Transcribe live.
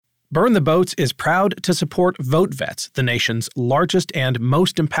Burn the Boats is proud to support Vote Vets, the nation's largest and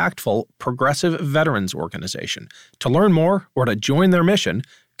most impactful progressive veterans organization. To learn more or to join their mission,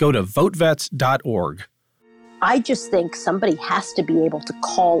 go to votevets.org. I just think somebody has to be able to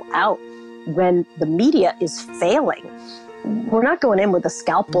call out when the media is failing. We're not going in with a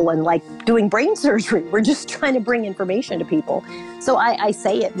scalpel and doing brain surgery. We're just trying to bring information to people. So I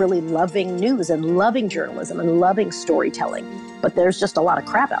say it really loving news and loving journalism and loving storytelling. But there's just a lot of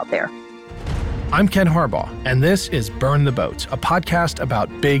crap out there. I'm Ken Harbaugh, and this is Burn the Boats, a podcast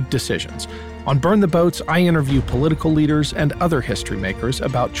about big decisions. On Burn the Boats, I interview political leaders and other history makers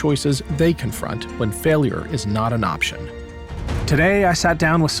about choices they confront when failure is not an option. Today, I sat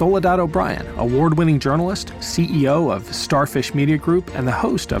down with Soledad O'Brien, award-winning journalist, CEO of Starfish Media Group, and the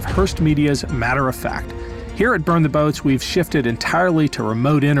host of Hearst Media's Matter of Fact. Here at Burn the Boats, we've shifted entirely to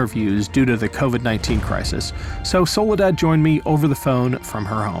remote interviews due to the COVID-19 crisis. So Soledad joined me over the phone from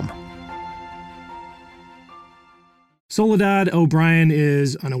her home. Soledad O'Brien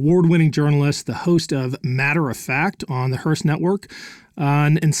is an award-winning journalist, the host of Matter of Fact on the Hearst Network,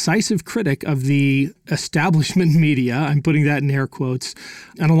 an incisive critic of the establishment media, I'm putting that in air quotes,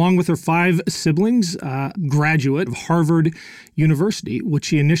 and along with her 5 siblings, graduate of Harvard University, which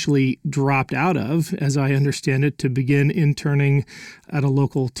she initially dropped out of, as I understand it, to begin interning at a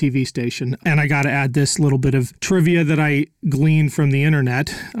local TV station. And I got to add this little bit of trivia that I gleaned from the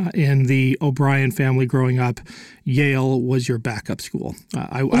internet. In the O'Brien family growing up, Yale was your backup school.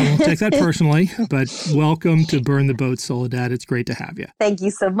 I won't take that personally, but welcome to Burn the Boat, Soledad. It's great to have you. Thank you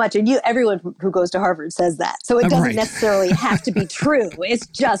so much. And everyone who goes to Harvard says that. So it doesn't necessarily have to be true. It's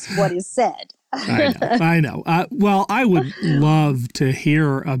just what is said. I know. Well, I would love to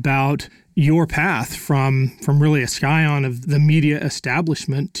hear about your path from really a scion of the media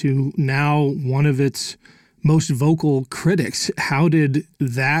establishment to now one of its most vocal critics. How did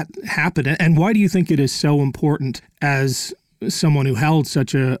that happen? And why do you think it is so important, as someone who held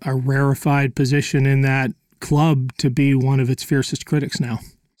such a rarefied position in that club, to be one of its fiercest critics now?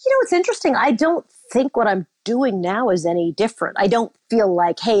 It's interesting. I don't think what I'm doing now is any different. I don't feel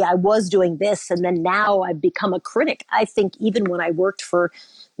like, hey, I was doing this and then now I've become a critic. I think even when I worked for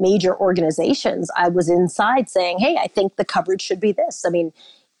major organizations, I was inside saying, hey, I think the coverage should be this. I mean,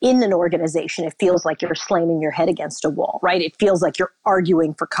 in an organization, it feels like you're slamming your head against a wall, right? It feels like you're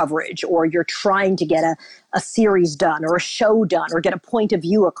arguing for coverage, or you're trying to get a series done or a show done or get a point of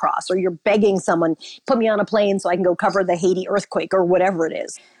view across, or you're begging someone, put me on a plane so I can go cover the Haiti earthquake or whatever it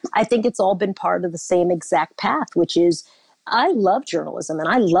is. I think it's all been part of the same exact path, which is I love journalism and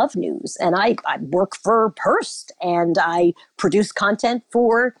I love news, and I work for Hearst and I produce content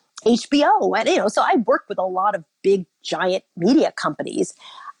for HBO. And, so I work with a lot of big, giant media companies.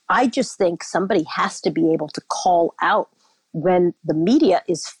 I just think somebody has to be able to call out when the media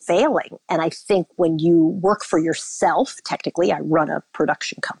is failing. And I think when you work for yourself, technically, I run a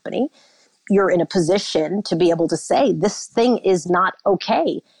production company, you're in a position to be able to say, this thing is not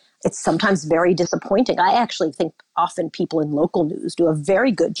okay. It's sometimes very disappointing. I actually think often people in local news do a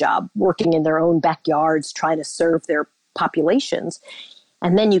very good job working in their own backyards, trying to serve their populations.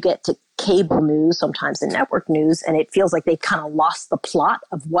 And then you get to cable news, sometimes in network news, and it feels like they kind of lost the plot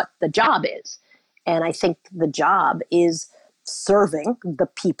of what the job is. And I think the job is serving the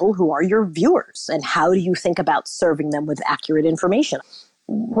people who are your viewers. And how do you think about serving them with accurate information?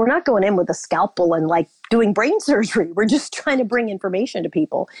 We're not going in with a scalpel and doing brain surgery. We're just trying to bring information to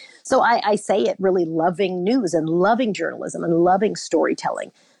people. So I say it really loving news and loving journalism and loving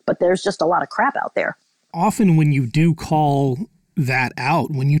storytelling. But there's just a lot of crap out there. Often when you do call that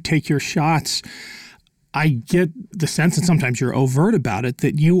out, when you take your shots, I get the sense, and sometimes you're overt about it,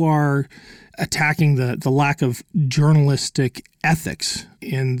 that you are attacking the lack of journalistic ethics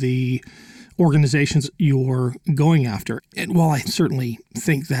in the organizations you're going after. And while I certainly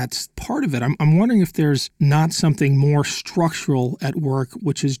think that's part of it, I'm wondering if there's not something more structural at work,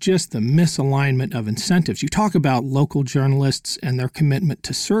 which is just the misalignment of incentives. You talk about local journalists and their commitment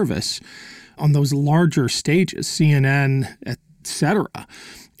to service on those larger stages, CNN, etc.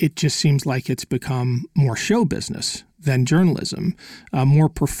 It just seems like it's become more show business than journalism, more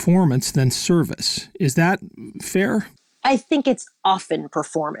performance than service. Is that fair? I think it's often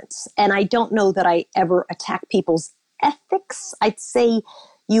performance. And I don't know that I ever attack people's ethics. I'd say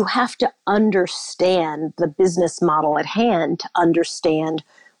you have to understand the business model at hand to understand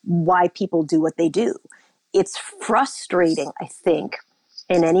why people do what they do. It's frustrating, I think,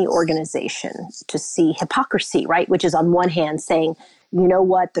 in any organization to see hypocrisy, right? Which is on one hand saying, you know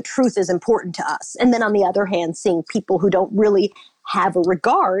what, the truth is important to us. And then on the other hand, seeing people who don't really have a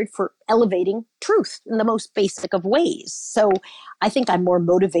regard for elevating truth in the most basic of ways. So I think I'm more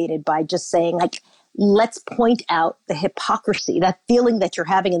motivated by just saying, like, let's point out the hypocrisy, that feeling that you're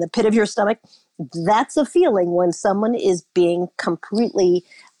having in the pit of your stomach. That's a feeling when someone is being completely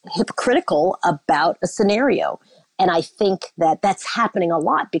hypocritical about a scenario. And I think that that's happening a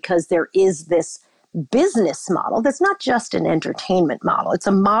lot because there is this business model that's not just an entertainment model. It's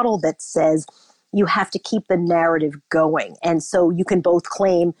a model that says you have to keep the narrative going. And so you can both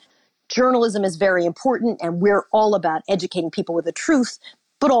claim journalism is very important and we're all about educating people with the truth,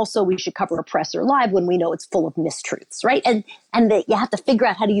 but also we should cover a press or live when we know it's full of mistruths, right? And that you have to figure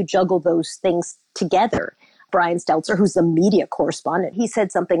out how do you juggle those things together. Brian Stelter, who's the media correspondent, he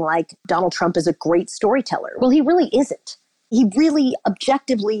said something like, Donald Trump is a great storyteller. Well, he really isn't. He really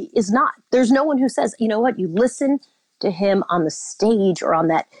objectively is not. There's no one who says, you know what, you listen to him on the stage or on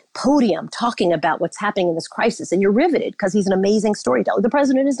that podium talking about what's happening in this crisis, and you're riveted because he's an amazing storyteller. The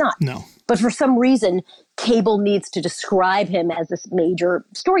president is not. No. But for some reason, cable needs to describe him as this major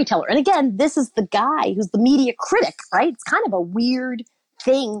storyteller. And again, this is the guy who's the media critic, right? It's kind of a weird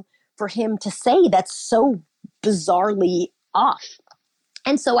thing for him to say that's so bizarrely off.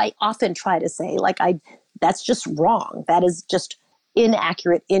 And so I often try to say, that's just wrong. That is just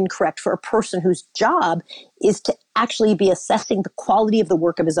inaccurate, incorrect for a person whose job is to actually be assessing the quality of the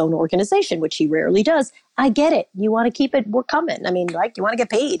work of his own organization, which he rarely does. I get it. You want to keep it, we're coming. I mean, you want to get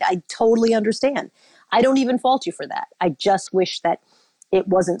paid. I totally understand. I don't even fault you for that. I just wish that it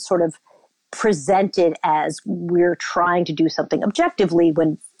wasn't sort of presented as we're trying to do something objectively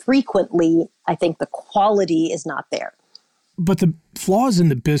when frequently I think the quality is not there. But the flaws in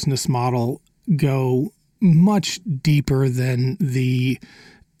the business model go much deeper than the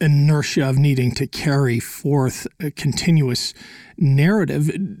inertia of needing to carry forth a continuous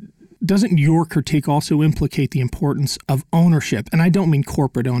narrative. Doesn't your critique also implicate the importance of ownership? And I don't mean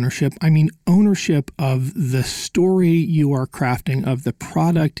corporate ownership. I mean ownership of the story you are crafting, of the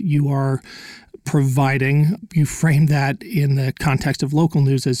product you are providing. You frame that in the context of local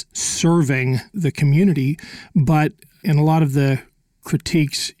news as serving the community. But in a lot of the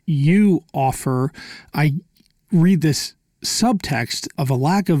critiques you offer, I read this subtext of a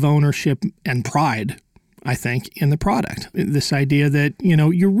lack of ownership and pride, I think, in the product. This idea that,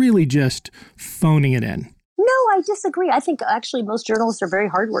 you're really just phoning it in. No, I disagree. I think actually most journalists are very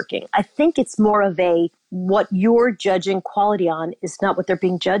hardworking. I think it's more of what you're judging quality on is not what they're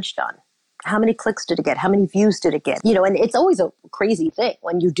being judged on. How many clicks did it get? How many views did it get? And it's always a crazy thing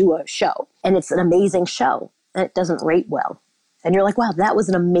when you do a show and it's an amazing show and it doesn't rate well. And you're like, wow, that was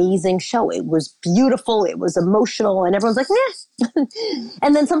an amazing show. It was beautiful. It was emotional. And everyone's like, nah.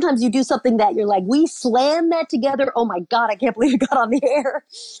 And then sometimes you do something that you're like, we slammed that together. Oh my God, I can't believe it got on the air.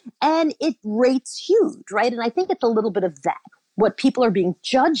 And it rates huge, right? And I think it's a little bit of that. What people are being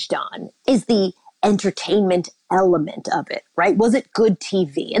judged on is the entertainment element of it, right? Was it good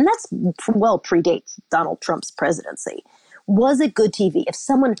TV? And that's predates Donald Trump's presidency. Was it good TV? If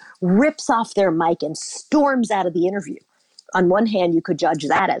someone rips off their mic and storms out of the interview, on one hand, you could judge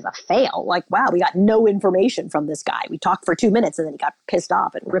that as a fail. Like, wow, we got no information from this guy. We talked for 2 minutes and then he got pissed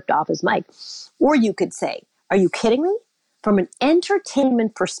off and ripped off his mic. Or you could say, are you kidding me? From an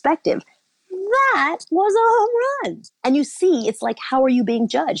entertainment perspective, that was a home run. And you see, it's like, how are you being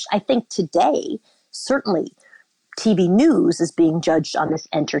judged? I think today, certainly, TV news is being judged on this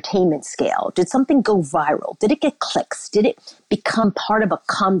entertainment scale. Did something go viral? Did it get clicks? Did it become part of a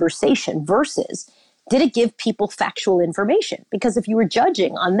conversation versus did it give people factual information? Because if you were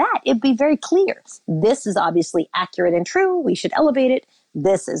judging on that, it'd be very clear. This is obviously accurate and true. We should elevate it.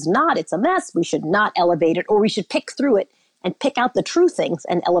 This is not. It's a mess. We should not elevate it, or we should pick through it and pick out the true things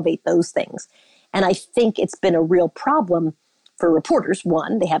and elevate those things. And I think it's been a real problem for reporters.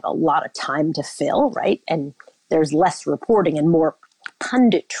 One, they have a lot of time to fill, right? And there's less reporting and more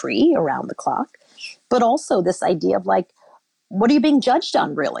punditry around the clock. But also this idea of what are you being judged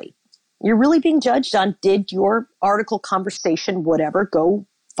on, really? You're really being judged on, did your article, conversation, whatever, go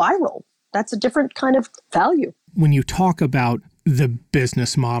viral? That's a different kind of value. When you talk about the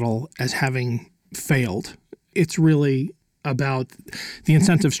business model as having failed, it's really about the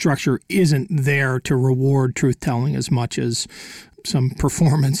incentive structure isn't there to reward truth-telling as much as some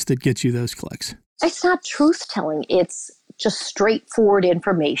performance that gets you those clicks. It's not truth-telling. It's just straightforward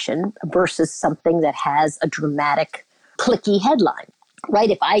information versus something that has a dramatic, clicky headline.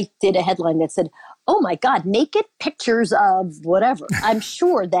 Right? If I did a headline that said, oh my God, naked pictures of whatever, I'm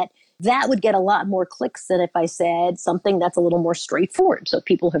sure that would get a lot more clicks than if I said something that's a little more straightforward. So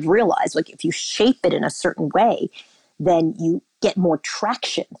people have realized, if you shape it in a certain way, then you get more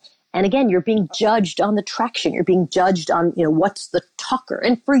traction. And again, you're being judged on the traction. You're being judged on, what's the talker.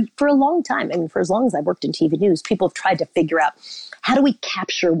 And for a long time, for as long as I've worked in TV news, people have tried to figure out, how do we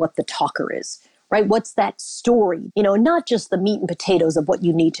capture what the talker is, right? What's that story? Not just the meat and potatoes of what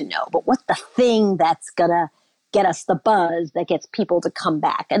you need to know, but what's the thing that's going to get us the buzz that gets people to come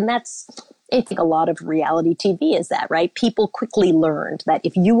back. And that's, I think a lot of reality TV is that, right? People quickly learned that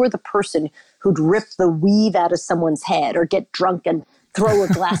if you were the person who'd rip the weave out of someone's head or get drunk and throw a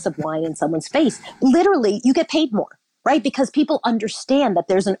glass of wine in someone's face, literally you get paid more, right? Because people understand that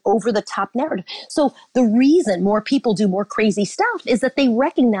there's an over-the-top narrative. So the reason more people do more crazy stuff is that they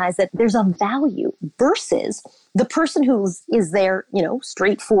recognize that there's a value versus the person who is there,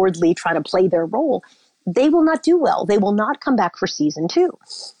 straightforwardly trying to play their role. They will not do well. They will not come back for season 2.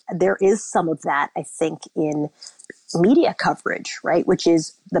 There is some of that, I think, in media coverage, right? Which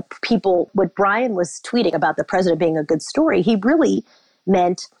is the people, what Brian was tweeting about the president being a good story, he really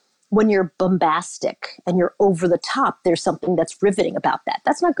meant when you're bombastic and you're over the top, there's something that's riveting about that.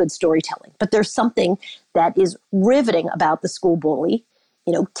 That's not good storytelling, but there's something that is riveting about the school bully,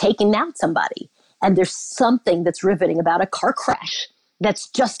 taking out somebody. And there's something that's riveting about a car crash that's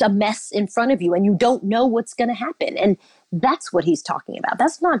just a mess in front of you and you don't know what's going to happen. And that's what he's talking about.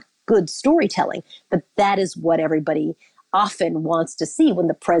 That's not good storytelling, but that is what everybody often wants to see when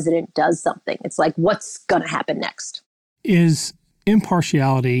the president does something. It's like, what's going to happen next? Is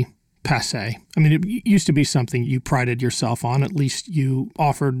impartiality passé? I mean, it used to be something you prided yourself on. At least you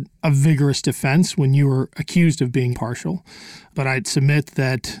offered a vigorous defense when you were accused of being partial. But I'd submit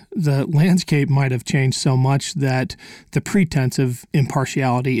that the landscape might have changed so much that the pretense of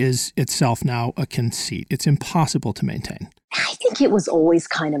impartiality is itself now a conceit. It's impossible to maintain. I think it was always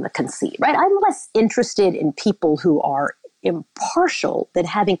kind of a conceit, right? I'm less interested in people who are impartial than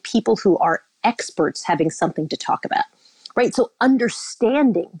having people who are experts having something to talk about. Right? So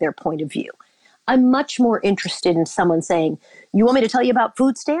understanding their point of view. I'm much more interested in someone saying, you want me to tell you about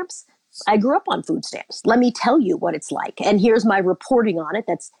food stamps? I grew up on food stamps. Let me tell you what it's like. And here's my reporting on it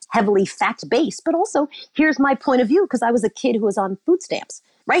that's heavily fact-based, but also here's my point of view because I was a kid who was on food stamps,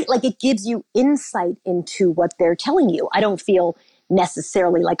 right? Like it gives you insight into what they're telling you. I don't feel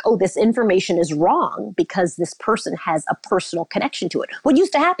necessarily like, oh, this information is wrong because this person has a personal connection to it. What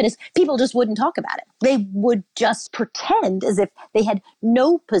used to happen is people just wouldn't talk about it. They would just pretend as if they had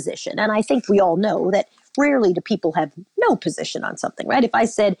no position. And I think we all know that rarely do people have no position on something, right? If I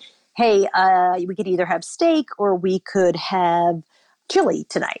said, hey, we could either have steak or we could have chili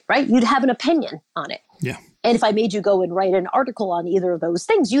tonight, right? You'd have an opinion on it. Yeah. And if I made you go and write an article on either of those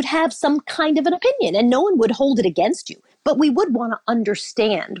things, you'd have some kind of an opinion and no one would hold it against you. But we would want to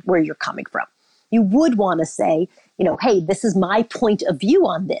understand where you're coming from. You would want to say, hey, this is my point of view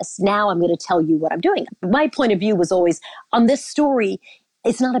on this. Now I'm going to tell you what I'm doing. My point of view was always on this story,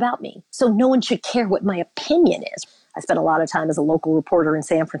 it's not about me. So no one should care what my opinion is. I spent a lot of time as a local reporter in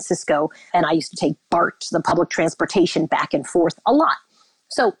San Francisco, and I used to take BART, the public transportation, back and forth a lot.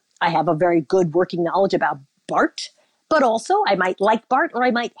 So I have a very good working knowledge about BART, but also I might like BART or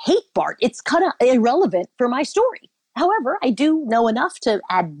I might hate BART. It's kind of irrelevant for my story. However, I do know enough to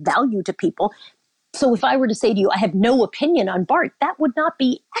add value to people. So if I were to say to you, I have no opinion on BART, that would not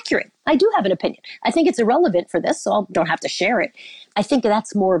be accurate. I do have an opinion. I think it's irrelevant for this, so I don't have to share it. I think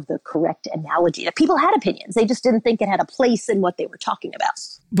that's more of the correct analogy. That people had opinions. They just didn't think it had a place in what they were talking about.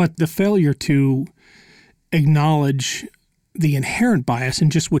 But the failure to acknowledge the inherent bias in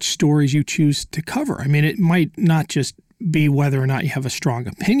just which stories you choose to cover. I mean, it might not just be whether or not you have a strong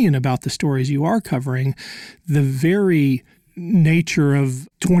opinion about the stories you are covering. The very nature of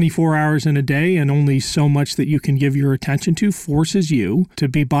 24 hours in a day and only so much that you can give your attention to forces you to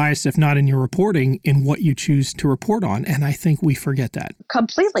be biased, if not in your reporting, in what you choose to report on. And I think we forget that.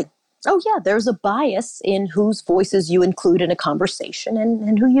 Completely. Oh, yeah, there's a bias in whose voices you include in a conversation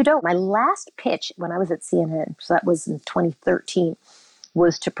and who you don't. My last pitch when I was at CNN, so that was in 2013,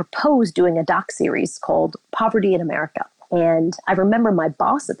 was to propose doing a doc-series called Poverty in America. And I remember my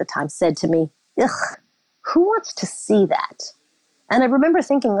boss at the time said to me, ugh, who wants to see that? And I remember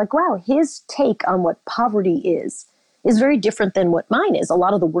thinking like, wow, his take on what poverty is very different than what mine is. A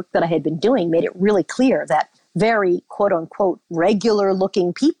lot of the work that I had been doing made it really clear that very quote unquote regular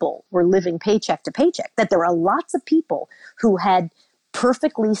looking people were living paycheck to paycheck, that there are lots of people who had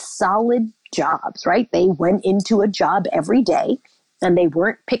perfectly solid jobs, right? They went into a job every day and they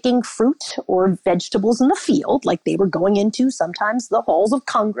weren't picking fruit or vegetables in the field like they were going into sometimes the halls of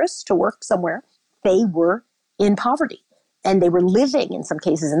Congress to work somewhere. They were in poverty and they were living in some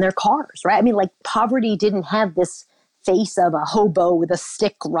cases in their cars, right? I mean, like poverty didn't have this face of a hobo with a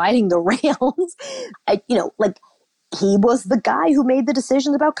stick riding the rails. Like he was the guy who made the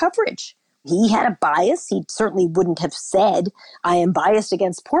decisions about coverage. He had a bias. He certainly wouldn't have said, I am biased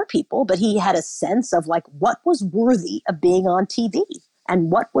against poor people, but he had a sense of like what was worthy of being on TV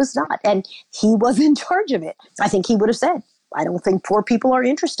and what was not. And he was in charge of it. I think he would have said, I don't think poor people are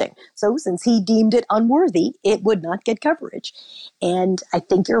interesting. So since he deemed it unworthy, it would not get coverage. And I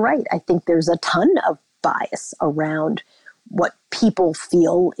think you're right. I think there's a ton of bias around what people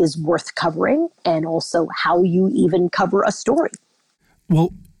feel is worth covering and also how you even cover a story.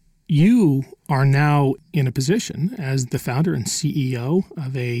 Well, you are now in a position as the founder and CEO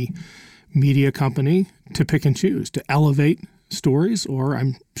of a media company to pick and choose, to elevate stories, or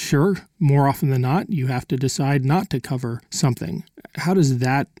I'm sure more often than not, you have to decide not to cover something. How does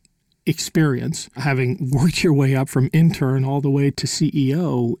that experience, having worked your way up from intern all the way to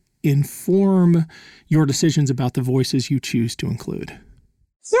CEO, inform your decisions about the voices you choose to include?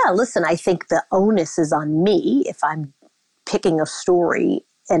 Yeah, listen, I think the onus is on me if I'm picking a story.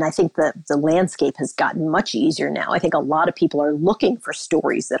 And I think that the landscape has gotten much easier now. I think a lot of people are looking for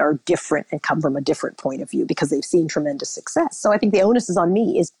stories that are different and come from a different point of view because they've seen tremendous success. So I think the onus is on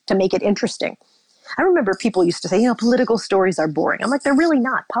me is to make it interesting. I remember people used to say, political stories are boring. I'm like, they're really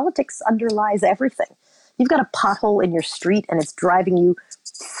not. Politics underlies everything. You've got a pothole in your street and it's driving you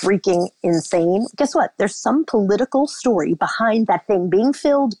freaking insane. Guess what? There's some political story behind that thing being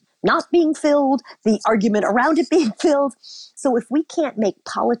filled, not being filled, the argument around it being filled. So if we can't make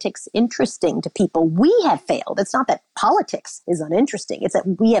politics interesting to people, we have failed. It's not that politics is uninteresting. It's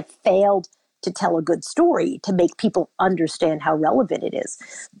that we have failed to tell a good story, to make people understand how relevant it is.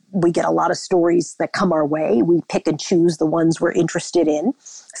 We get a lot of stories that come our way. We pick and choose the ones we're interested in.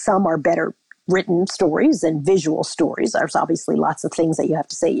 Some are better written stories and visual stories. There's obviously lots of things that you have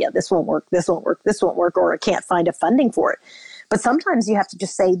to say, yeah, this won't work, this won't work, this won't work, or I can't find a funding for it. But sometimes you have to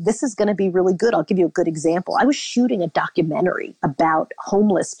just say, this is going to be really good. I'll give you a good example. I was shooting a documentary about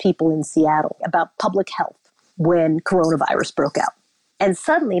homeless people in Seattle, about public health when coronavirus broke out. And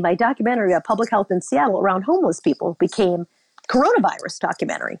suddenly my documentary about public health in Seattle around homeless people became coronavirus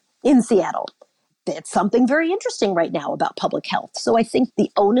documentary in Seattle. It's something very interesting right now about public health. So I think the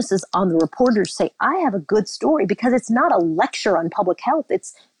onus is on the reporters to say, I have a good story, because it's not a lecture on public health.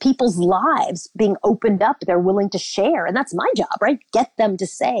 It's people's lives being opened up. They're willing to share. And that's my job, right? Get them to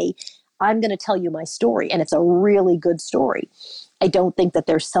say, I'm going to tell you my story. And it's a really good story. I don't think that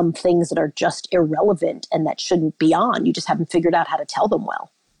there's some things that are just irrelevant and that shouldn't be on. You just haven't figured out how to tell them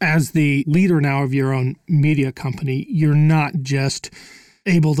well. As the leader now of your own media company, you're not just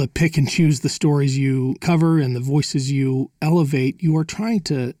able to pick and choose the stories you cover and the voices you elevate. You are trying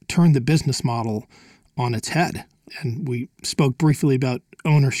to turn the business model on its head. And we spoke briefly about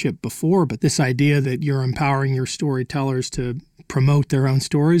ownership before, but this idea that you're empowering your storytellers to promote their own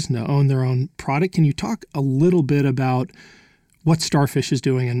stories and to own their own product. Can you talk a little bit about what Starfish is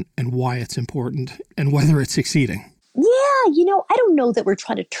doing and why it's important and whether it's succeeding? Yeah, I don't know that we're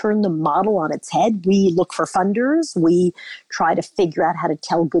trying to turn the model on its head. We look for funders. We try to figure out how to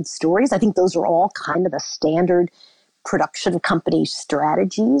tell good stories. I think those are all kind of the standard production company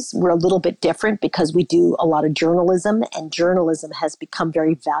strategies. We're a little bit different because we do a lot of journalism, and journalism has become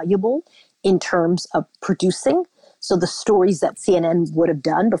very valuable in terms of producing. So the stories that CNN would have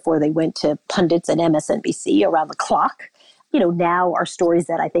done before they went to pundits and MSNBC around the clock, now are stories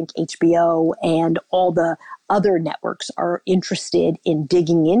that I think HBO and all the other networks are interested in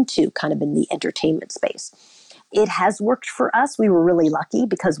digging into, kind of in the entertainment space. It has worked for us. We were really lucky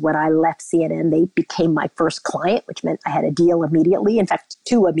because when I left CNN, they became my first client, which meant I had a deal immediately. In fact,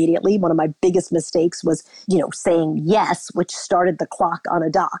 2 immediately. One of my biggest mistakes was, saying yes, which started the clock on a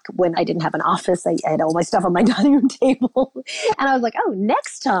dock. When I didn't have an office, I had all my stuff on my dining room table. And I was like,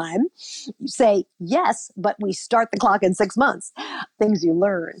 next time you say yes, but we start the clock in 6 months. Things you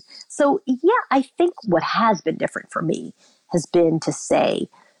learn. So yeah, I think what has been different for me has been to say,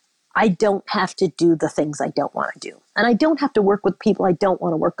 I don't have to do the things I don't want to do. And I don't have to work with people I don't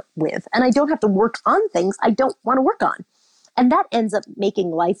want to work with. And I don't have to work on things I don't want to work on. And that ends up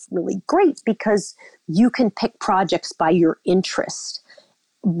making life really great because you can pick projects by your interest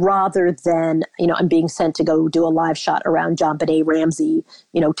rather than, I'm being sent to go do a live shot around John Benet Ramsey,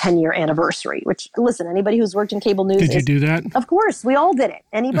 10-year anniversary, which, listen, anybody who's worked in cable news. Did you do that? Of course, we all did it.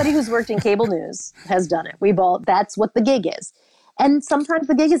 Anybody who's worked in cable news has done it. That's what the gig is. And sometimes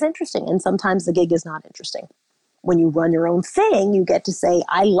the gig is interesting and sometimes the gig is not interesting. When you run your own thing, you get to say,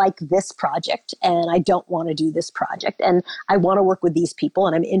 I like this project and I don't want to do this project. And I want to work with these people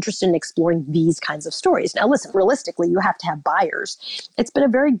and I'm interested in exploring these kinds of stories. Now, listen, realistically, you have to have buyers. It's been a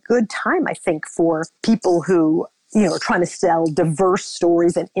very good time, I think, for people who trying to sell diverse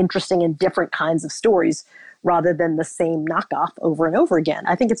stories and interesting and different kinds of stories rather than the same knockoff over and over again.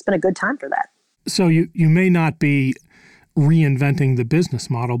 I think it's been a good time for that. So you may not be reinventing the business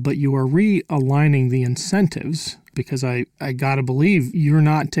model, but you are realigning the incentives, because I got to believe you're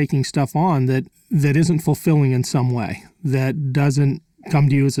not taking stuff on that isn't fulfilling in some way, that doesn't come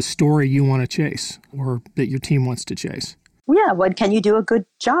to you as a story you want to chase or that your team wants to chase. Yeah, well, can you do a good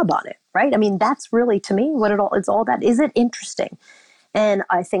job on it, right? I mean, that's really, to me, what it's all about. Is it interesting? And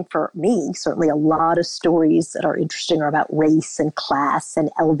I think for me, certainly a lot of stories that are interesting are about race and class and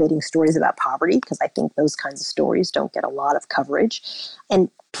elevating stories about poverty, because I think those kinds of stories don't get a lot of coverage. And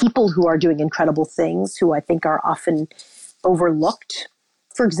people who are doing incredible things who I think are often overlooked.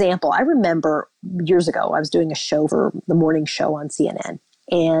 For example, I remember years ago, I was doing a show for the morning show on CNN,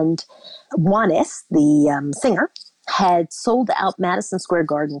 and Juanes, the singer, had sold out Madison Square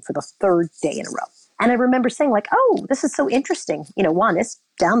Garden for the third day in a row. And I remember saying like, oh, this is so interesting. Juanes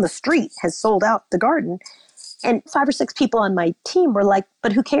down the street has sold out the garden. And 5 or 6 people on my team were like,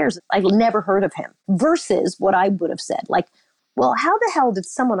 but who cares? I've never heard of him. Versus what I would have said, like, well, how the hell did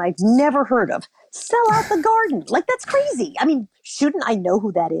someone I've never heard of sell out the garden? Like, that's crazy. I mean, shouldn't I know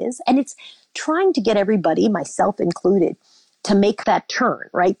who that is? And it's trying to get everybody, myself included, to make that turn,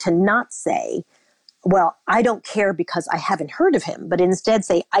 right? To not say, well, I don't care because I haven't heard of him, but instead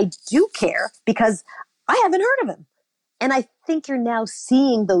say, I do care because I haven't heard of him. And I think you're now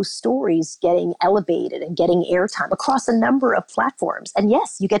seeing those stories getting elevated and getting airtime across a number of platforms. And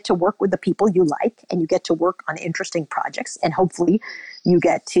yes, you get to work with the people you like, and you get to work on interesting projects, and hopefully you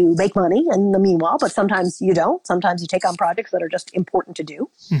get to make money in the meanwhile, but sometimes you don't. Sometimes you take on projects that are just important to do.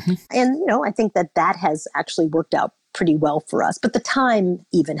 Mm-hmm. And, I think that has actually worked out pretty well for us. But the time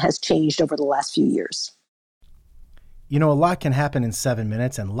even has changed over the last few years. A lot can happen in 7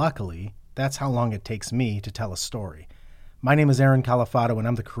 minutes, and luckily, that's how long it takes me to tell a story. My name is Aaron Califato, and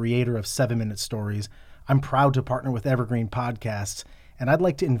I'm the creator of 7-Minute Stories. I'm proud to partner with Evergreen Podcasts, and I'd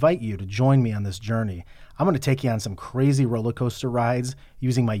like to invite you to join me on this journey. I'm going to take you on some crazy roller coaster rides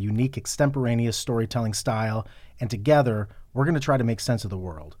using my unique extemporaneous storytelling style, and together, we're going to try to make sense of the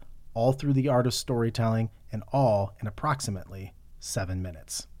world, all through the art of storytelling, and all in approximately 7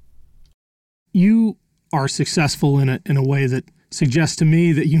 minutes. You are successful in a way that suggests to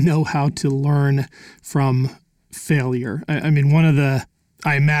me that you know how to learn from failure. I mean,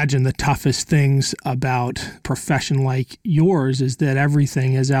 I imagine the toughest things about a profession like yours is that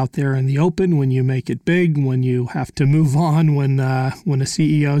everything is out there in the open when you make it big, when you have to move on, when a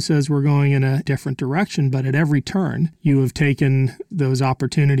CEO says we're going in a different direction. But at every turn, you have taken those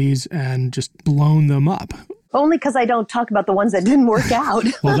opportunities and just blown them up. Only because I don't talk about the ones that didn't work out.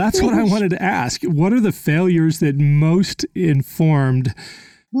 Well, that's what I wanted to ask. What are the failures that most informed?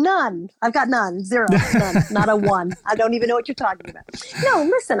 None. I've got none. Zero. None. Not a one. I don't even know what you're talking about. No,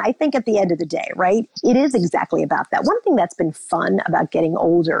 listen, I think at the end of the day, right, it is exactly about that. One thing that's been fun about getting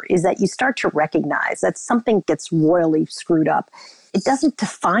older is that you start to recognize that something gets royally screwed up. It doesn't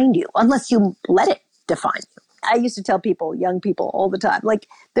define you unless you let it define you. I used to tell people, young people all the time, like,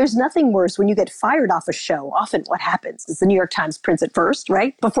 there's nothing worse when you get fired off a show. Often what happens is the New York Times prints it first,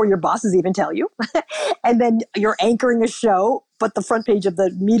 right? Before your bosses even tell you. And then you're anchoring a show, but the front page of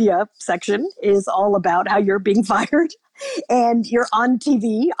the media section is all about how you're being fired. And you're on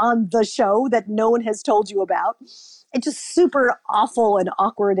TV on the show that no one has told you about. It's just super awful and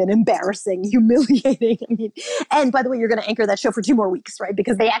awkward and embarrassing, humiliating. I mean, and by the way, you're going to anchor that show for 2 more weeks, right?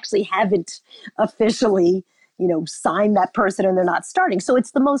 Because they actually haven't officially sign that person and they're not starting. So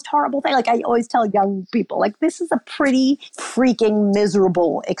it's the most horrible thing. Like I always tell young people, like, this is a pretty freaking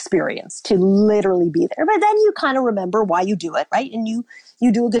miserable experience to literally be there. But then you kind of remember why you do it, right? And you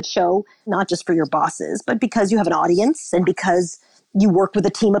do a good show, not just for your bosses, but because you have an audience and because you work with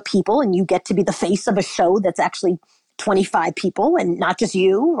a team of people and you get to be the face of a show that's actually 25 people and not just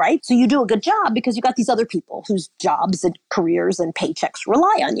you, right? So you do a good job because you got these other people whose jobs and careers and paychecks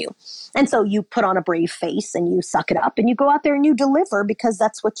rely on you. And so you put on a brave face and you suck it up and you go out there and you deliver because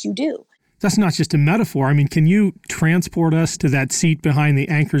that's what you do. That's not just a metaphor. I mean, can you transport us to that seat behind the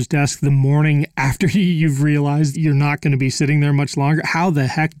anchor's desk the morning after you've realized you're not going to be sitting there much longer? How the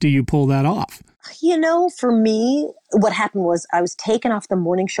heck do you pull that off? For me, what happened was I was taken off the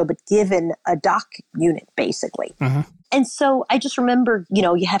morning show, but given a doc unit, basically. Uh-huh. And so I just remember,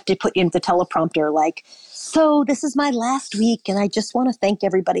 you have to put in the teleprompter, like, so this is my last week and I just want to thank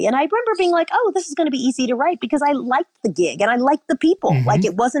everybody. And I remember being like, oh, this is going to be easy to write because I liked the gig and I liked the people. Mm-hmm. Like,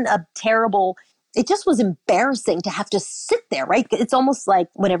 it wasn't a terrible... It just was embarrassing to have to sit there, right? It's almost like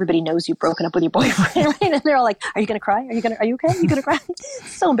when everybody knows you've broken up with your boyfriend, right? And they're all like, are you going to cry? Are you okay? Are you going to cry?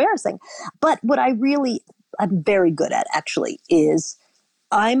 It's so embarrassing. But what I really I'm very good at actually is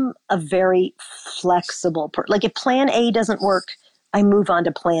I'm a very flexible person. Like if plan A doesn't work, I move on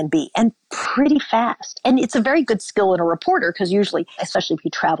to plan B and pretty fast. And it's a very good skill in a reporter because usually, especially if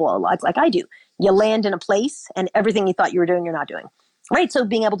you travel a lot like I do, you land in a place and everything you thought you were doing, you're not doing. Right. So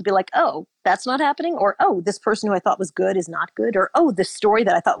being able to be like, oh, that's not happening. Or, oh, this person who I thought was good is not good. Or, oh, this story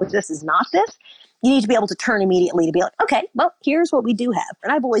that I thought was this is not this. You need to be able to turn immediately to be like, okay, well, here's what we do have.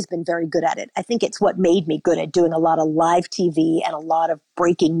 And I've always been very good at it. I think it's what made me good at doing a lot of live TV and a lot of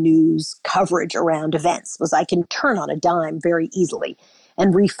breaking news coverage around events was I can turn on a dime very easily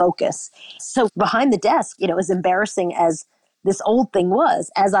and refocus. So behind the desk, as embarrassing as this old thing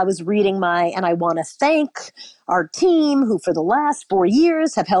was, as I was reading and I want to thank our team who for the last 4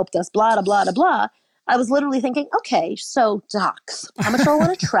 years have helped us, blah, blah, blah, blah, blah. I was literally thinking, okay, so docs, how much do I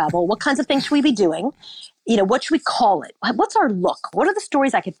want to travel? What kinds of things should we be doing? What should we call it? What's our look? What are the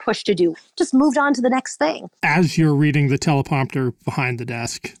stories I could push to do? Just moved on to the next thing. As you're reading the teleprompter behind the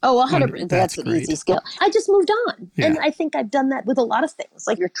desk. Oh, 100%. That's an easy skill. I just moved on. Yeah. And I think I've done that with a lot of things.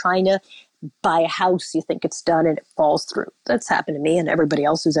 Like you're trying to buy a house, you think it's done and it falls through. That's happened to me and everybody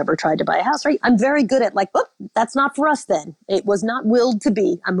else who's ever tried to buy a house, right? I'm very good at that's not for us then. It was not willed to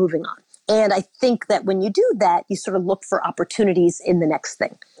be. I'm moving on. And I think that when you do that, you sort of look for opportunities in the next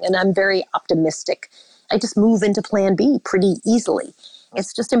thing. And I'm very optimistic. I just move into plan B pretty easily.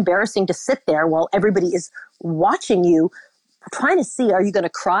 It's just embarrassing to sit there while everybody is watching you, trying to see, are you going to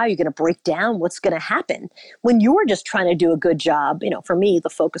cry? Are you going to break down? What's going to happen? When you're just trying to do a good job, for me, the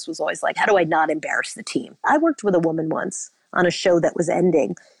focus was always like, how do I not embarrass the team? I worked with a woman once on a show that was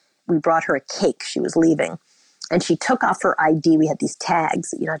ending. We brought her a cake. She was leaving. And she took off her ID. We had these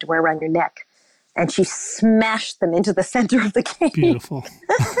tags that you had to wear around your neck. And she smashed them into the center of the cake. Beautiful.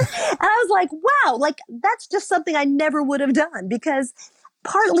 And I was like, wow, that's just something I never would have done because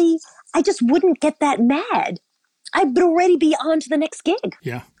I just wouldn't get that mad. I would already be on to the next gig.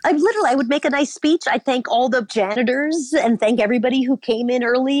 Yeah. I would make a nice speech. I'd thank all the janitors and thank everybody who came in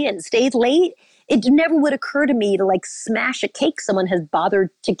early and stayed late. It never would occur to me to smash a cake someone has bothered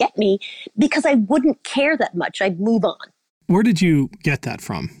to get me because I wouldn't care that much. I'd move on. Where did you get that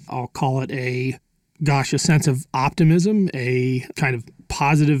from? I'll call it a sense of optimism, a kind of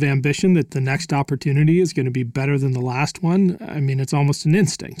positive ambition that the next opportunity is going to be better than the last one. I mean, it's almost an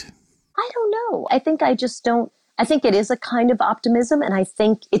instinct. I don't know. I think I just don't. I think it is a kind of optimism. And I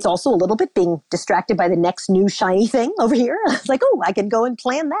think it's also a little bit being distracted by the next new shiny thing over here. It's like, oh, I can go and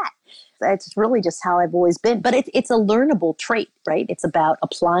plan that. It's really just how I've always been. But it's a learnable trait, right? It's about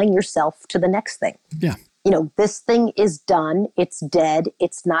applying yourself to the next thing. Yeah. This thing is done. It's dead.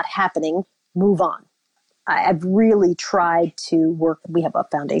 It's not happening. Move on. I've really tried to work. We have a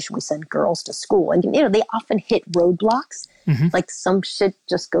foundation. We send girls to school. And, they often hit roadblocks. Mm-hmm. Some shit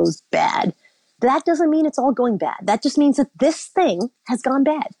just goes bad. That doesn't mean it's all going bad. That just means that this thing has gone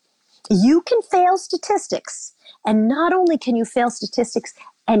bad. You can fail statistics. And not only can you fail statistics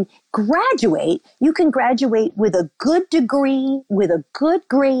and graduate, you can graduate with a good degree, with a good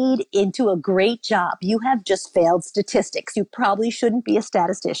grade into a great job. You have just failed statistics. You probably shouldn't be a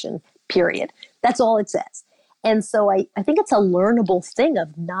statistician, period. That's all it says. And so I think it's a learnable thing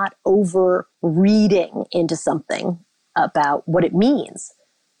of not over reading into something about what it means.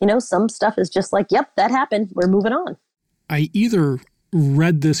 Some stuff is just like, yep, that happened. We're moving on. I either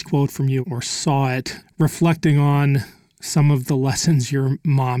read this quote from you or saw it reflecting on some of the lessons your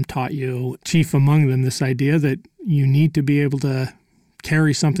mom taught you, chief among them this idea that you need to be able to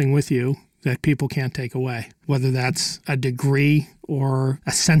carry something with you that people can't take away, whether that's a degree or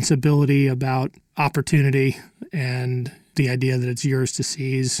a sensibility about opportunity and the idea that it's yours to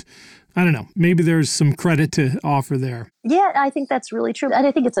seize. I don't know. Maybe there's some credit to offer there. Yeah, I think that's really true. And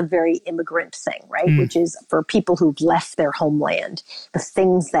I think it's a very immigrant thing, right? Which is for people who've left their homeland, the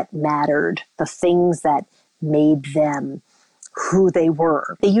things that mattered, the things that made them who they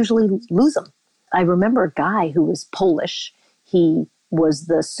were, they usually lose them. I remember a guy who was Polish. He was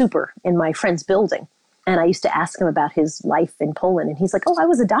the super in my friend's building. And I used to ask him about his life in Poland. And he's like, oh, I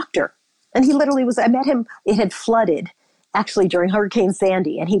was a doctor. And he literally was, I met him, it had flooded actually during Hurricane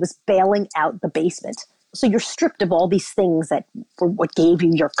Sandy, and he was bailing out the basement. So you're stripped of all these things that were what gave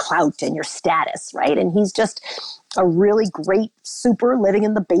you your clout and your status, right? And he's just a really great super living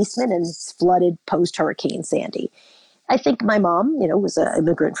in the basement, and it's flooded post-Hurricane Sandy. I think my mom, was an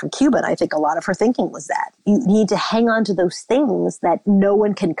immigrant from Cuba, and I think a lot of her thinking was that you need to hang on to those things that no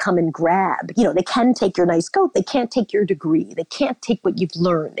one can come and grab. They can take your nice coat. They can't take your degree. They can't take what you've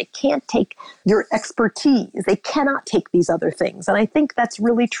learned. They can't take your expertise. They cannot take these other things. And I think that's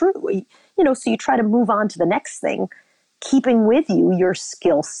really true. So you try to move on to the next thing, keeping with you your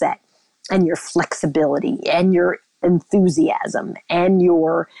skill set and your flexibility and your enthusiasm and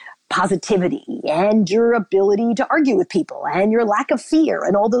your positivity and your ability to argue with people and your lack of fear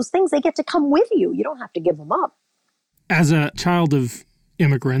and all those things, they get to come with you. You don't have to give them up. As a child of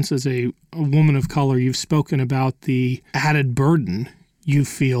immigrants, as a woman of color, you've spoken about the added burden you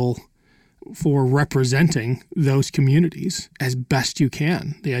feel for representing those communities as best you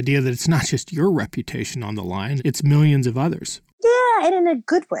can. The idea that it's not just your reputation on the line, it's millions of others. Yeah, and in a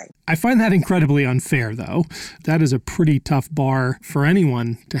good way. I find that incredibly unfair, though. That is a pretty tough bar for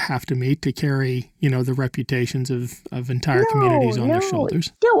anyone to have to meet, to carry, the reputations of entire communities on their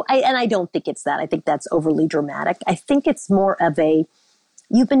shoulders. No, I don't think it's that. I think that's overly dramatic. I think it's more of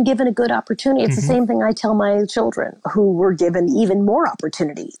you've been given a good opportunity. It's the same thing I tell my children who were given even more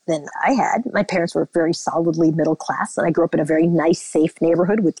opportunity than I had. My parents were very solidly middle class, and I grew up in a very nice, safe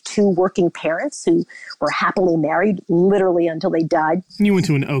neighborhood with 2 working parents who were happily married literally until they died. You went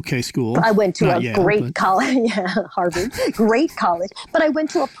to an okay school. I went to great college, Harvard, great college, but I went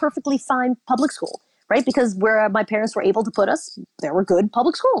to a perfectly fine public school. Right? Because where my parents were able to put us, there were good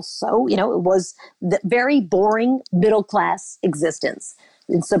public schools. So, it was the very boring middle-class existence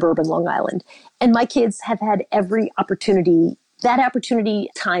in suburban Long Island. And my kids have had every opportunity, that opportunity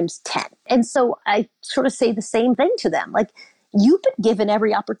times 10. And so I sort of say the same thing to them. Like, you've been given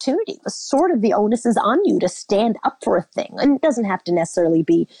every opportunity. The onus is on you to stand up for a thing. And it doesn't have to necessarily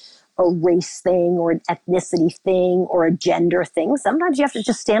be a race thing or an ethnicity thing or a gender thing. Sometimes you have to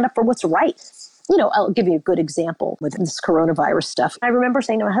just stand up for what's right. I'll give you a good example with this coronavirus stuff. I remember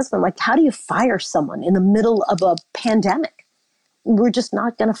saying to my husband, how do you fire someone in the middle of a pandemic? We're just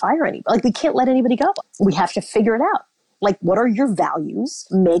not going to fire anybody. We can't let anybody go. We have to figure it out. What are your values?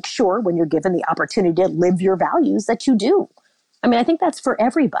 Make sure when you're given the opportunity to live your values that you do. I think that's for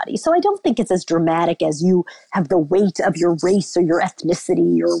everybody. So I don't think it's as dramatic as you have the weight of your race or your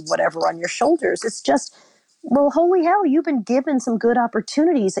ethnicity or whatever on your shoulders. It's just, well, holy hell, you've been given some good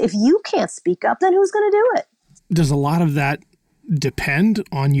opportunities. If you can't speak up, then who's going to do it? Does a lot of that depend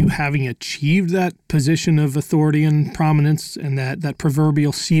on you having achieved that position of authority and prominence and that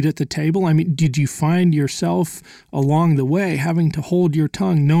proverbial seat at the table? Did you find yourself along the way having to hold your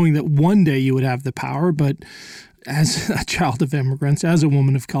tongue, knowing that one day you would have the power, but as a child of immigrants, as a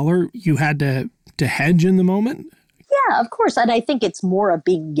woman of color, you had to hedge in the moment? Yeah, of course. And I think it's more of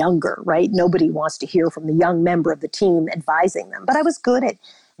being younger, right? Nobody wants to hear from the young member of the team advising them. But I was good at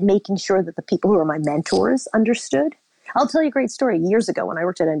making sure that the people who were my mentors understood. I'll tell you a great story. Years ago, when I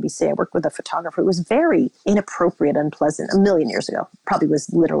worked at NBC, I worked with a photographer who was very inappropriate, unpleasant, a million years ago, probably was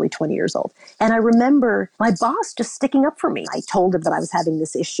literally 20 years old. And I remember my boss just sticking up for me. I told him that I was having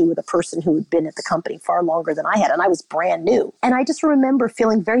this issue with a person who had been at the company far longer than I had, and I was brand new. And I just remember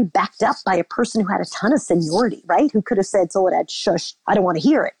feeling very backed up by a person who had a ton of seniority, right? Who could have said, Soledad, shush, I don't want to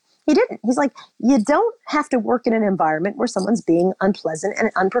hear it. He didn't. He's like, you don't have to work in an environment where someone's being unpleasant and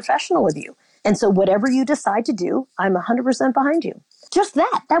unprofessional with you. And so whatever you decide to do, I'm 100% behind you. Just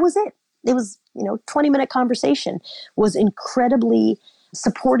that. That was it. It was, 20-minute conversation was incredibly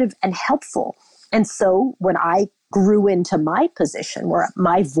supportive and helpful. And so when I grew into my position where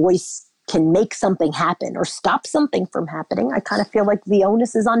my voice can make something happen or stop something from happening, I kind of feel like the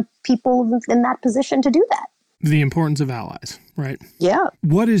onus is on people in that position to do that. The importance of allies, right? Yeah.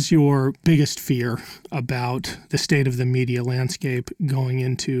 What is your biggest fear about the state of the media landscape going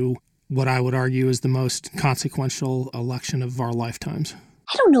into what I would argue is the most consequential election of our lifetimes?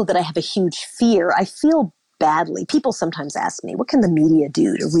 I don't know that I have a huge fear. I feel badly. People sometimes ask me, what can the media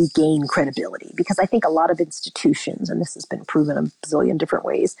do to regain credibility? Because I think a lot of institutions, and this has been proven a bazillion different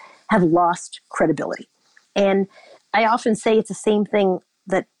ways, have lost credibility. And I often say it's the same thing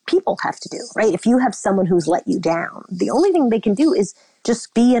that people have to do, right? If you have someone who's let you down, the only thing they can do is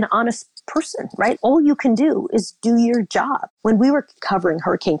just be an honest person, right? All you can do is do your job. When we were covering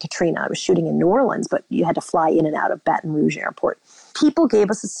Hurricane Katrina, I was shooting in New Orleans, but you had to fly in and out of Baton Rouge Airport. People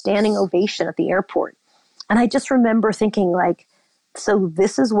gave us a standing ovation at the airport. And I just remember thinking so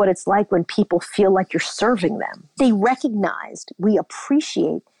this is what it's like when people feel like you're serving them. They recognized, we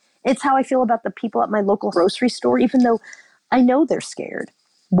appreciate. It's how I feel about the people at my local grocery store, even though I know they're scared.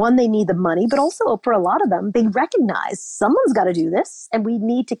 One, they need the money, but also for a lot of them, they recognize someone's got to do this and we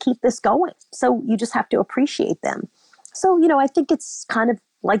need to keep this going. So you just have to appreciate them. So, I think it's kind of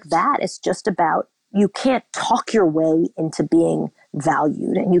like that. It's just about, you can't talk your way into being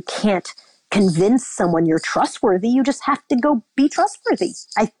valued and you can't convince someone you're trustworthy. You just have to go be trustworthy.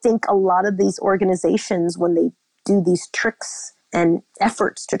 I think a lot of these organizations, when they do these tricks and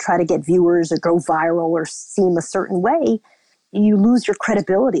efforts to try to get viewers or go viral or seem a certain way, you lose your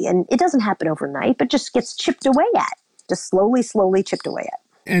credibility. And it doesn't happen overnight, but just gets chipped away at, just slowly chipped away at.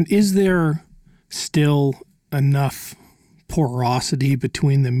 And is there still enough porosity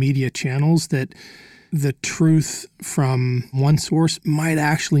between the media channels that the truth from one source might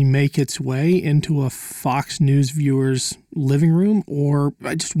actually make its way into a Fox News viewer's living room? Or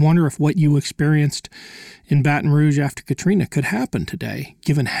I just wonder if what you experienced in Baton Rouge after Katrina could happen today,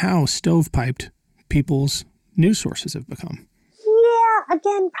 given how stovepiped people's news sources have become. Yeah,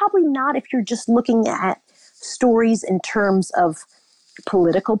 again, probably not if you're just looking at stories in terms of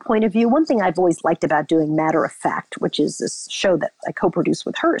political point of view. One thing I've always liked about doing Matter of Fact, which is this show that I co-produce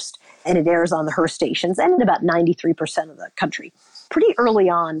with Hearst, and it airs on the Hearst stations and in about 93% of the country. Pretty early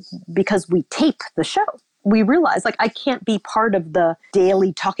on, because we tape the show, we realized, I can't be part of the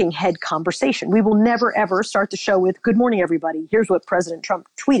daily talking head conversation. We will never, ever start the show with, "Good morning, everybody. Here's what President Trump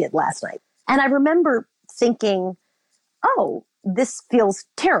tweeted last night." And I remember thinking, oh, this feels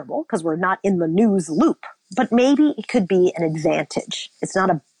terrible because we're not in the news loop. But maybe it could be an advantage. It's not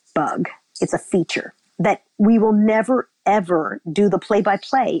a bug. It's a feature that we will never, ever do the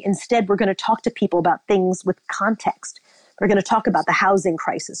play-by-play. Instead, we're going to talk to people about things with context. We're going to talk about the housing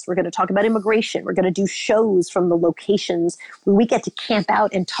crisis. We're going to talk about immigration. We're going to do shows from the locations where we get to camp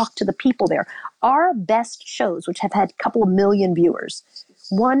out and talk to the people there. Our best shows, which have had a couple of million viewers,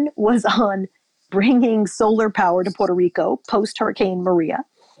 one was on bringing solar power to Puerto Rico post-Hurricane Maria.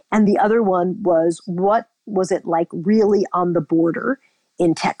 And the other one was, what was it like really on the border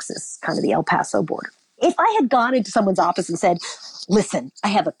in Texas, kind of the El Paso border? If I had gone into someone's office and said, "Listen, I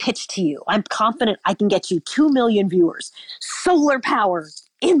have a pitch to you. I'm confident I can get you 2 million viewers, solar power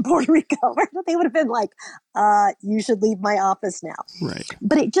in Puerto Rico," they would have been like, "You should leave my office now." Right.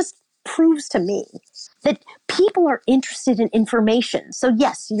 But it just proves to me that people are interested in information. So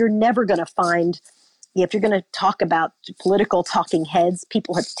yes, you're never going to find, if you're going to talk about political talking heads,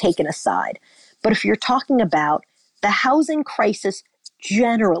 people have taken a side. But if you're talking about the housing crisis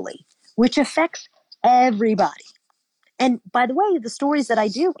generally, which affects everybody. And by the way, the stories that I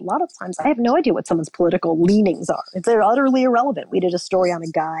do, a lot of times I have no idea what someone's political leanings are. They're utterly irrelevant. We did a story on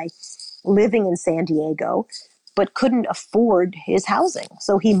a guy living in San Diego, but couldn't afford his housing.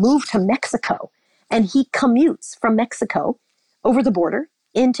 So he moved to Mexico, and he commutes from Mexico over the border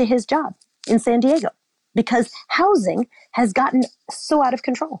into his job in San Diego because housing has gotten so out of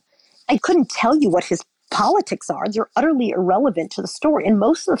control. I couldn't tell you what his politics are. They're utterly irrelevant to the story. And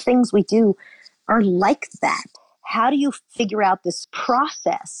most of the things we do are like that. How do you figure out this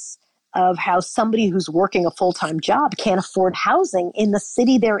process of how somebody who's working a full-time job can't afford housing in the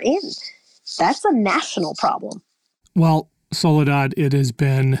city they're in? That's a national problem. Well, Soledad, it has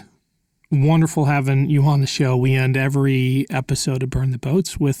been wonderful having you on the show. We end every episode of Burn the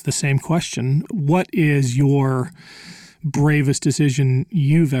Boats with the same question. What is your bravest decision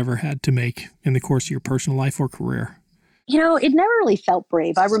you've ever had to make in the course of your personal life or career? It never really felt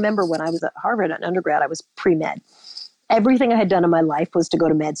brave. I remember when I was at Harvard at undergrad, I was pre-med. Everything I had done in my life was to go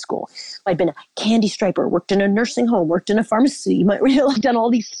to med school. I'd been a candy striper, worked in a nursing home, worked in a pharmacy. You might really have done all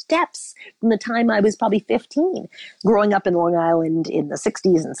these steps from the time I was probably 15. Growing up in Long Island in the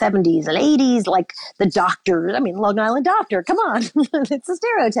 60s and 70s and 80s, like the doctor, Long Island doctor, come on, it's a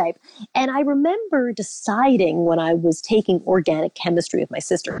stereotype. And I remember deciding when I was taking organic chemistry with my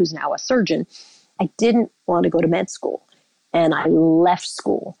sister, who's now a surgeon, I didn't want to go to med school. And I left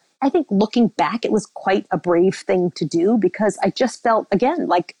school. I think looking back, it was quite a brave thing to do because I just felt, again,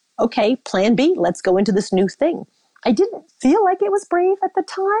 like, okay, plan B, let's go into this new thing. I didn't feel like it was brave at the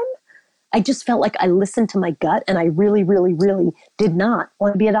time. I just felt like I listened to my gut and I really, really, really did not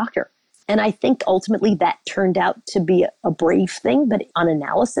want to be a doctor. And I think ultimately that turned out to be a brave thing. But on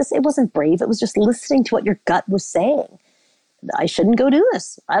analysis, it wasn't brave. It was just listening to what your gut was saying. I shouldn't go do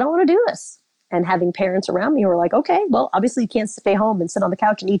this. I don't want to do this. And having parents around me who were like, okay, well, obviously you can't stay home and sit on the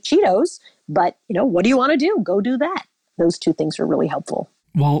couch and eat Cheetos, but, what do you want to do? Go do that. Those two things were really helpful.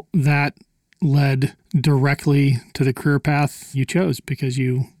 Well, that led directly to the career path you chose because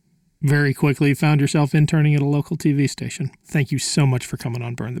you very quickly found yourself interning at a local TV station. Thank you so much for coming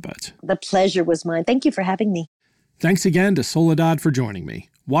on Burn the Boats. The pleasure was mine. Thank you for having me. Thanks again to Soledad for joining me.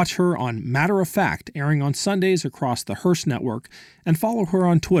 Watch her on Matter of Fact, airing on Sundays across the Hearst Network, and follow her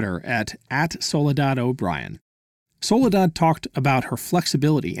on Twitter at Soledad O'Brien. Soledad talked about her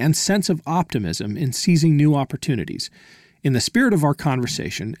flexibility and sense of optimism in seizing new opportunities. In the spirit of our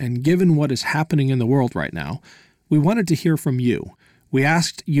conversation, and given what is happening in the world right now, we wanted to hear from you. We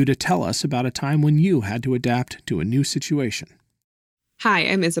asked you to tell us about a time when you had to adapt to a new situation. Hi,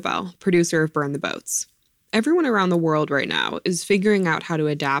 I'm Isabel, producer of Burn the Boats. Everyone around the world right now is figuring out how to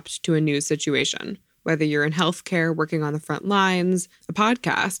adapt to a new situation, whether you're in healthcare working on the front lines, a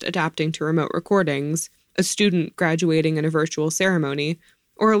podcast adapting to remote recordings, a student graduating in a virtual ceremony,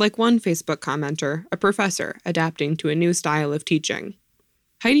 Or like one Facebook commenter, a professor adapting to a new style of teaching.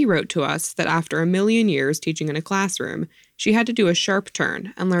 Heidi wrote to us that after a million years teaching in a classroom, she had to do a sharp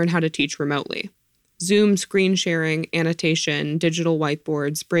turn and learn how to teach remotely. Zoom screen sharing, annotation, digital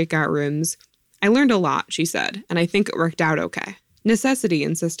whiteboards, breakout rooms. I learned a lot, she said, and I think it worked out okay. Necessity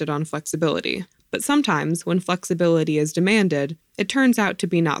insisted on flexibility, but sometimes when flexibility is demanded, it turns out to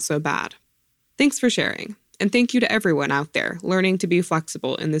be not so bad. Thanks for sharing, and thank you to everyone out there learning to be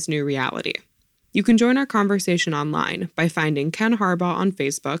flexible in this new reality. You can join our conversation online by finding Ken Harbaugh on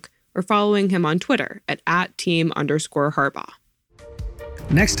Facebook or following him on Twitter at @team_Harbaugh.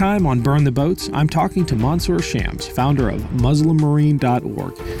 Next time on Burn the Boats, I'm talking to Mansour Shams, founder of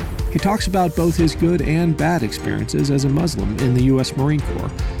MuslimMarine.org. He talks about both his good and bad experiences as a Muslim in the U.S. Marine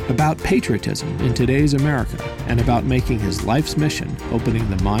Corps, about patriotism in today's America, and about making his life's mission opening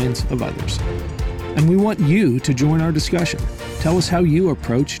the minds of others. And we want you to join our discussion. Tell us how you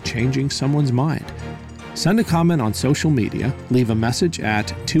approach changing someone's mind. Send a comment on social media, leave a message at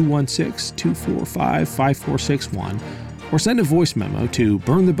 216-245-5461, or send a voice memo to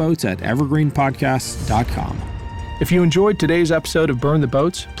burntheboats@evergreenpodcasts.com. If you enjoyed today's episode of Burn the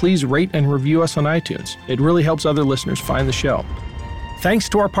Boats, please rate and review us on iTunes. It really helps other listeners find the show. Thanks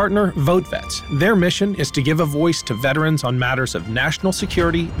to our partner, VoteVets. Their mission is to give a voice to veterans on matters of national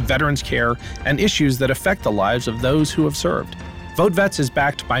security, veterans care, and issues that affect the lives of those who have served. VoteVets is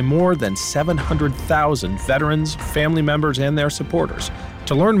backed by more than 700,000 veterans, family members, and their supporters.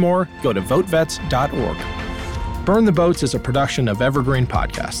 To learn more, go to votevets.org. Burn the Boats is a production of Evergreen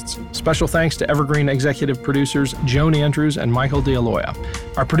Podcasts. Special thanks to Evergreen executive producers Joan Andrews and Michael D'Aloia.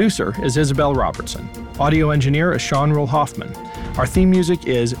 Our producer is Isabel Robertson. Audio engineer is Sean Rule Hoffman. Our theme music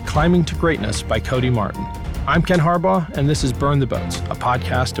is Climbing to Greatness by Cody Martin. I'm Ken Harbaugh, and this is Burn the Boats, a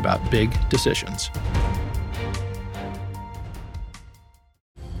podcast about big decisions.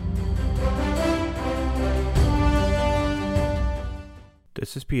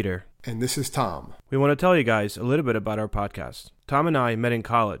 This is Peter. And this is Tom. We want to tell you guys a little bit about our podcast. Tom and I met in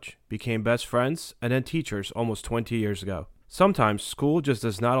college, became best friends, and then teachers almost 20 years ago. Sometimes school just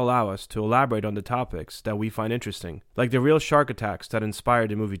does not allow us to elaborate on the topics that we find interesting, like the real shark attacks that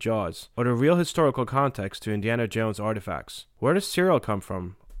inspired the movie Jaws, or the real historical context to Indiana Jones artifacts. Where does cereal come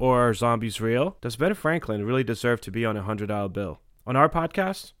from? Or are zombies real? Does Ben Franklin really deserve to be on a $100 bill? On our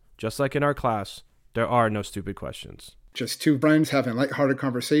podcast, just like in our class, there are no stupid questions. Just two friends having a lighthearted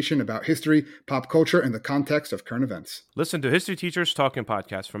conversation about history, pop culture, and the context of current events. Listen to History Teachers Talking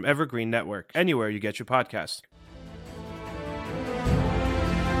Podcast from Evergreen Network, anywhere you get your podcasts.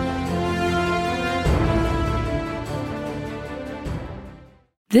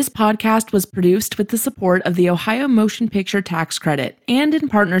 This podcast was produced with the support of the Ohio Motion Picture Tax Credit and in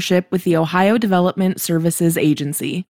partnership with the Ohio Development Services Agency.